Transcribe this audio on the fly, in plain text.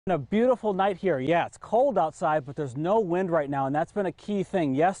A beautiful night here. Yeah, it's cold outside, but there's no wind right now, and that's been a key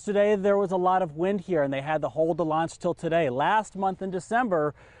thing. Yesterday, there was a lot of wind here, and they had to hold the launch till today. Last month in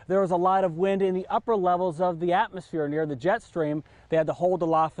December, there was a lot of wind in the upper levels of the atmosphere near the jet stream. They had to hold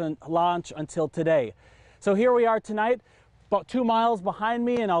the launch until today. So here we are tonight, about 2 miles behind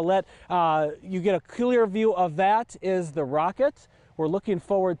me, and I'll let you get a clear view of that is the rocket. We're looking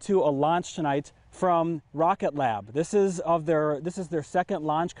forward to a launch tonight from Rocket Lab. This is their second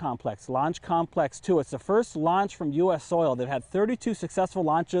launch complex, Launch Complex 2. It's the first launch from U.S. soil. They've had 32 successful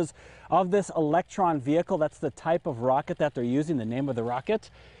launches of this Electron vehicle. That's the type of rocket that they're using, the name of the rocket.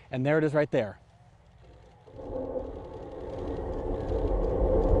 And there it is right there.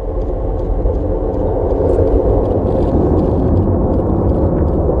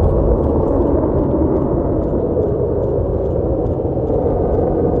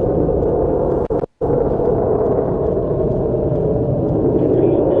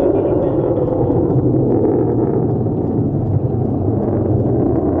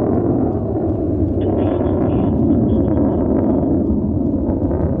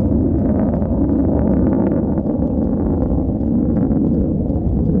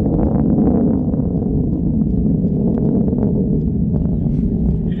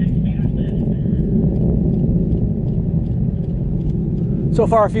 So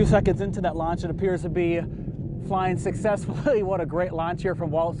far, a few seconds into that launch, it appears to be flying successfully. What a great launch here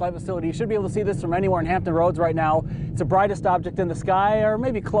from Wallops Flight Facility. You should be able to see this from anywhere in Hampton Roads right now. It's the brightest object in the sky, or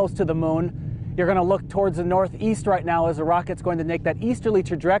maybe close to the moon. You're going to look towards the northeast right now as the rocket's going to make that easterly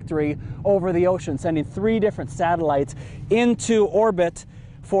trajectory over the ocean, sending 3 different satellites into orbit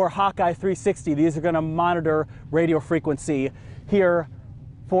for Hawkeye 360. These are going to monitor radio frequency here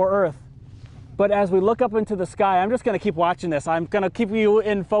for Earth. But as we look up into the sky, I'm just going to keep watching this. I'm going to keep you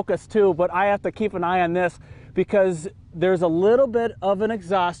in focus too, but I have to keep an eye on this because there's a little bit of an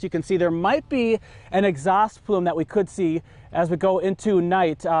exhaust. You can see there might be an exhaust plume that we could see as we go into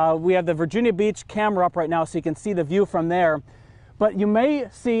night. We have the Virginia Beach camera up right now so you can see the view from there. But you may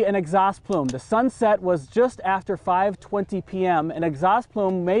see an exhaust plume. The sunset was just after 5:20 p.m. An exhaust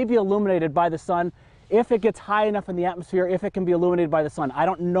plume may be illuminated by the sun if it gets high enough in the atmosphere, if it can be illuminated by the sun. I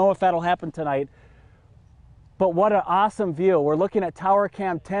don't know if that'll happen tonight, but what an awesome view. We're looking at Tower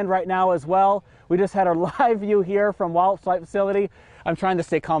Cam 10 right now as well. We just had our live view here from Wallops Flight Facility. I'm trying to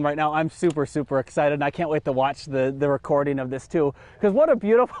stay calm right now. I'm super, super excited, and I can't wait to watch the recording of this too, because what a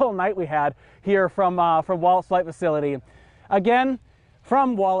beautiful night we had here from Wallops Flight Facility. Again,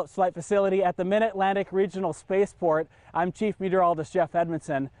 from Wallops Flight Facility at the Mid-Atlantic Regional Spaceport, I'm Chief Meteorologist Jeff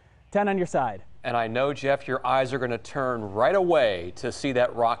Edmondson. 10 on your side. And I know, Jeff, your eyes are going to turn right away to see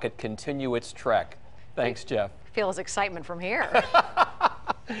that rocket continue its trek. Thanks, Jeff. Feels excitement from here.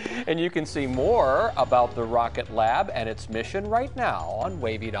 And you can see more about the Rocket Lab and its mission right now on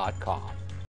wavy.com.